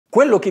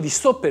Quello che vi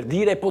sto per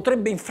dire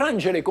potrebbe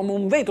infrangere come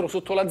un vetro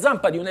sotto la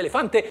zampa di un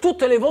elefante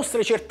tutte le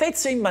vostre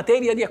certezze in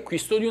materia di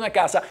acquisto di una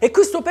casa, e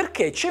questo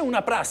perché c'è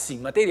una prassi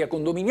in materia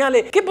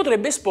condominiale che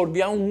potrebbe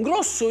esporvi a un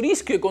grosso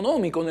rischio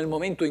economico nel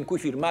momento in cui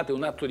firmate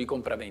un atto di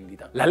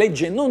compravendita. La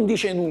legge non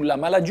dice nulla,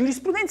 ma la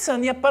giurisprudenza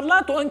ne ha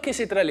parlato anche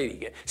se tra le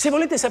righe. Se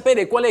volete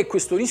sapere qual è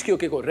questo rischio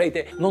che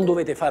correte, non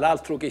dovete fare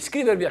altro che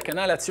iscrivervi al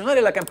canale e azionare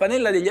la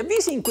campanella degli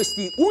avvisi in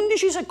questi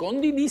 11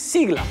 secondi di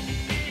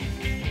sigla.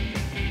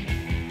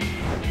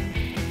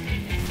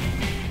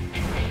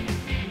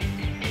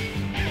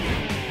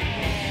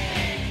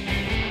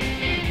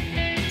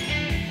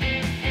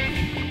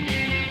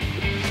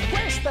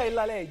 Questa è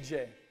la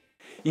legge.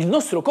 Il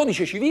nostro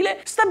codice civile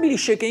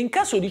stabilisce che in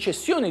caso di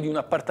cessione di un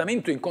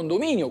appartamento in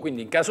condominio,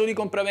 quindi in caso di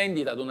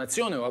compravendita,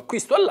 donazione o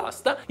acquisto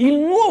all'asta, il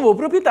nuovo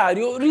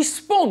proprietario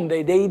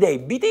risponde dei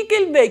debiti che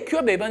il vecchio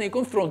aveva nei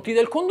confronti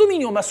del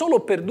condominio, ma solo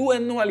per 2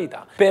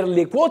 annualità. Per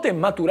le quote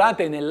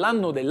maturate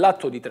nell'anno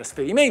dell'atto di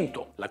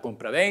trasferimento, la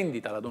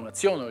compravendita, la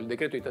donazione o il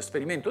decreto di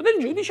trasferimento del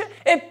giudice,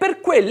 e per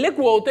quelle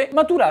quote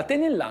maturate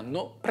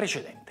nell'anno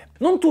precedente.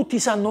 Non tutti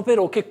sanno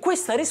però che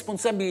questa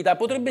responsabilità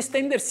potrebbe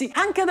estendersi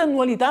anche ad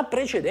annualità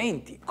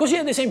precedenti. Così,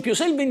 ad esempio,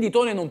 se il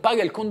venditore non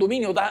paga il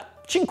condominio da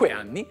 5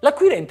 anni,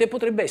 l'acquirente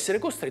potrebbe essere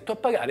costretto a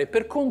pagare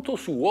per conto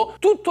suo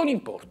tutto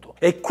l'importo.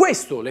 E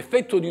questo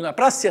l'effetto di una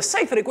prassi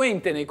assai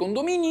frequente nei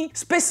condomini,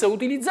 spesso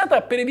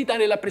utilizzata per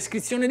evitare la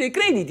prescrizione dei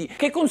crediti,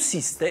 che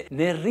consiste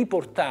nel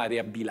riportare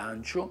a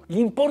bilancio gli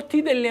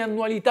importi delle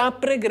annualità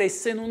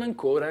pregresse non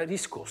ancora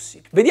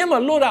riscossi. Vediamo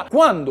allora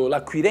quando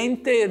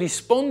l'acquirente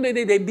risponde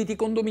dei debiti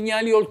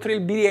condominiali oltre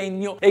il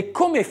biennio e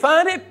come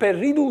fare per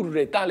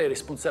ridurre tale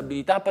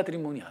responsabilità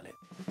patrimoniale.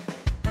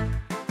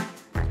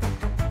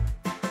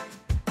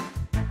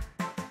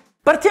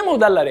 Partiamo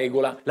dalla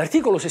regola.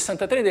 L'articolo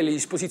 63 delle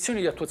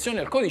disposizioni di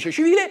attuazione al Codice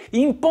Civile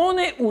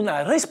impone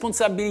una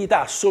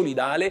responsabilità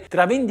solidale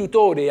tra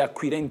venditore e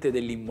acquirente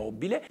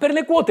dell'immobile per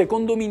le quote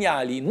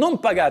condominiali non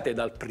pagate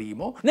dal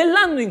primo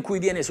nell'anno in cui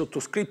viene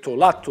sottoscritto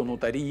l'atto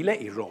notarile,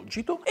 il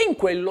rogito, e in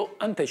quello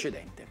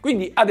antecedente.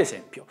 Quindi, ad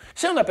esempio,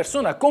 se una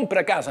persona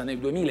compra casa nel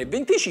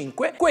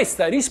 2025,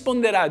 questa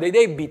risponderà dei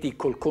debiti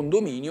col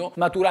condominio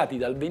maturati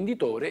dal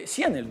venditore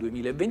sia nel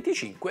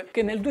 2025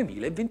 che nel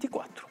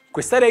 2024.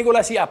 Questa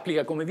regola si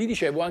applica, come vi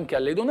dicevo, anche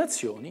alle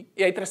donazioni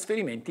e ai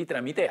trasferimenti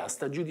tramite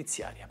asta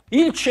giudiziaria.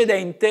 Il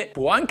cedente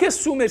può anche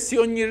assumersi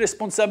ogni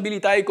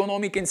responsabilità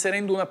economica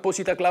inserendo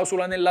un'apposita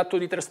clausola nell'atto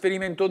di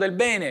trasferimento del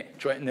bene,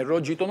 cioè nel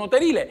rogito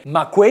notarile,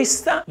 ma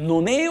questa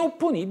non è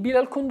opponibile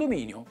al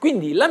condominio.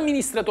 Quindi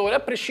l'amministratore, a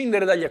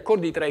prescindere dagli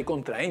accordi tra i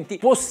contraenti,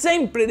 può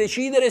sempre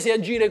decidere se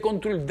agire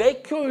contro il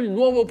vecchio o il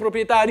nuovo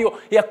proprietario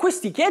e a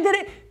questi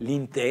chiedere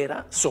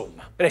l'intera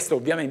somma. Resta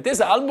ovviamente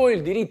salvo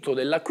il diritto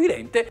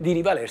dell'acquirente di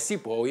rivalersi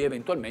poi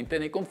eventualmente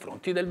nei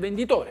confronti del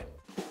venditore.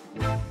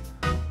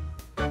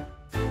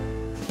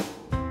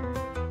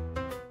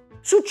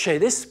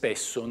 Succede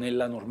spesso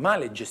nella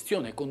normale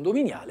gestione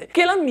condominiale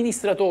che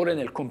l'amministratore,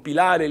 nel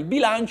compilare il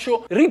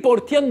bilancio,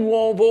 riporti a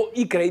nuovo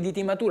i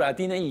crediti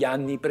maturati negli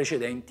anni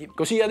precedenti.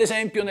 Così, ad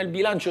esempio, nel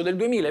bilancio del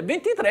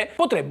 2023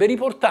 potrebbe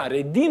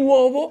riportare di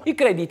nuovo i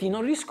crediti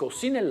non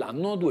riscossi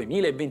nell'anno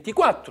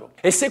 2024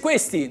 e se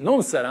questi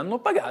non saranno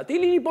pagati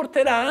li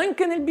riporterà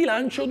anche nel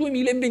bilancio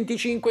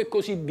 2025 e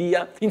così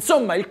via.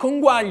 Insomma, il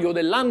conguaglio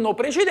dell'anno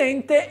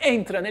precedente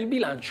entra nel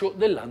bilancio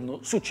dell'anno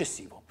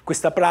successivo.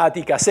 Questa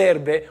pratica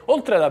serve,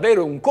 oltre ad avere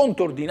un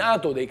conto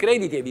ordinato dei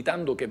crediti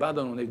evitando che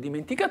vadano nel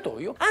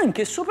dimenticatoio,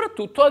 anche e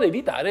soprattutto ad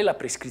evitare la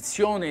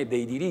prescrizione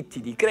dei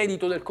diritti di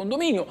credito del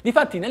condominio.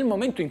 Difatti, nel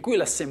momento in cui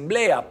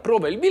l'assemblea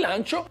approva il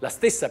bilancio, la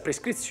stessa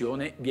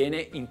prescrizione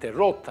viene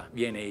interrotta,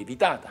 viene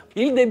evitata.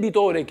 Il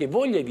debitore che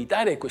voglia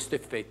evitare questo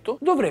effetto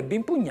dovrebbe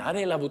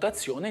impugnare la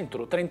votazione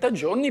entro 30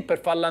 giorni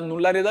per farla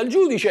annullare dal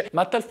giudice,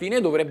 ma a tal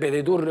fine dovrebbe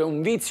dedurre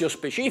un vizio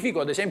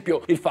specifico, ad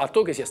esempio il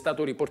fatto che sia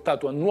stato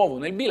riportato a nuovo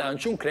nel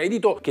bilancio un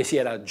credito che si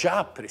era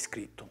già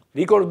prescritto.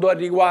 Ricordo al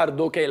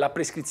riguardo che la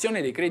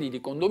prescrizione dei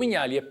crediti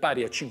condominiali è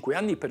pari a 5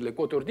 anni per le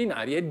quote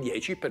ordinarie e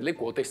 10 per le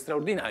quote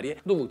straordinarie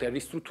dovute a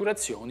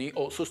ristrutturazioni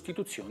o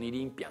sostituzioni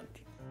di impianti.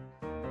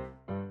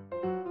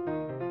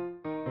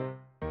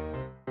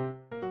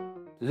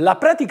 La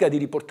pratica di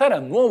riportare a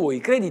nuovo i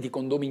crediti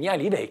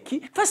condominiali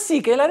vecchi fa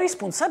sì che la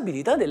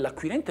responsabilità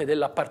dell'acquirente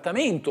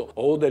dell'appartamento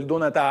o del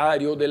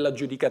donatario o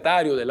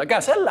dell'aggiudicatario della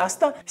casa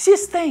all'asta si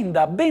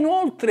estenda ben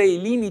oltre i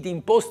limiti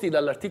imposti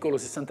dall'articolo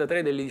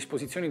 63 delle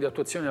disposizioni di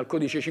attuazione al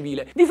Codice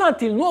Civile.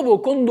 Difatti il nuovo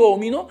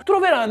condomino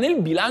troverà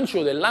nel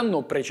bilancio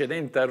dell'anno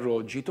precedente al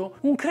rogito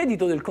un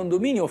credito del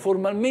condominio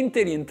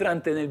formalmente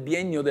rientrante nel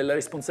biennio della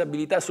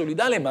responsabilità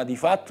solidale, ma di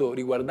fatto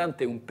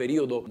riguardante un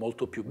periodo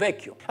molto più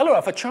vecchio.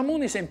 Allora facciamo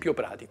un esempio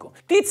pratico. pratico.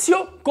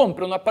 Tizio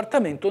compra un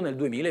appartamento nel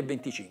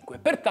 2025,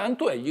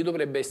 pertanto egli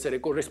dovrebbe essere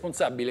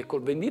corresponsabile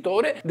col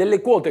venditore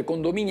delle quote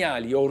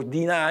condominiali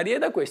ordinarie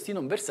da questi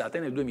non versate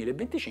nel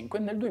 2025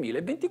 e nel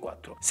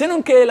 2024. Se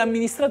non che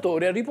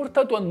l'amministratore ha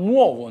riportato a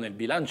nuovo nel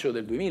bilancio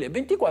del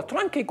 2024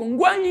 anche i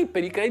conguagli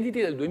per i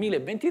crediti del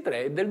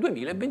 2023 e del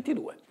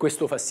 2022.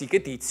 Questo fa sì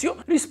che Tizio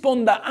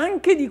risponda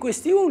anche di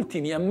questi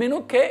ultimi, a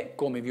meno che,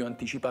 come vi ho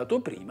anticipato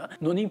prima,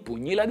 non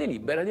impugni la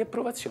delibera di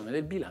approvazione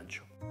del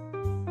bilancio.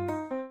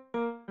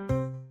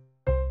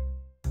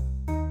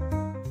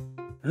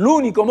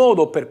 L'unico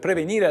modo per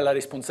prevenire la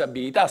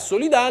responsabilità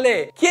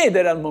solidale è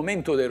chiedere al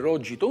momento del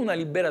rogito una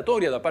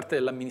liberatoria da parte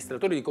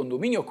dell'amministratore di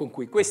condominio con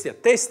cui questi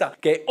attesta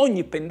che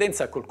ogni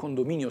pendenza col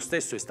condominio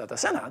stesso è stata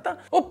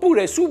sanata,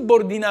 oppure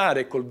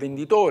subordinare col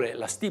venditore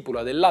la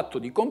stipula dell'atto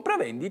di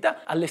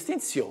compravendita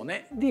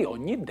all'estinzione di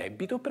ogni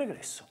debito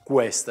pregresso.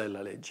 Questa è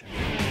la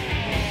legge.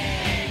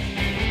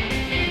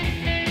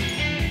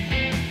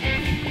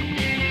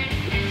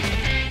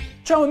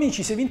 Ciao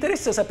amici, se vi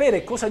interessa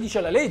sapere cosa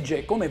dice la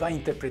legge, come va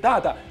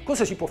interpretata,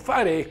 cosa si può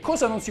fare e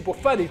cosa non si può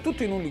fare, il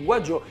tutto in un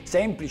linguaggio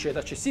semplice ed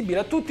accessibile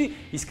a tutti,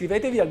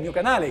 iscrivetevi al mio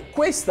canale.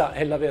 Questa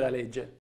è la vera legge.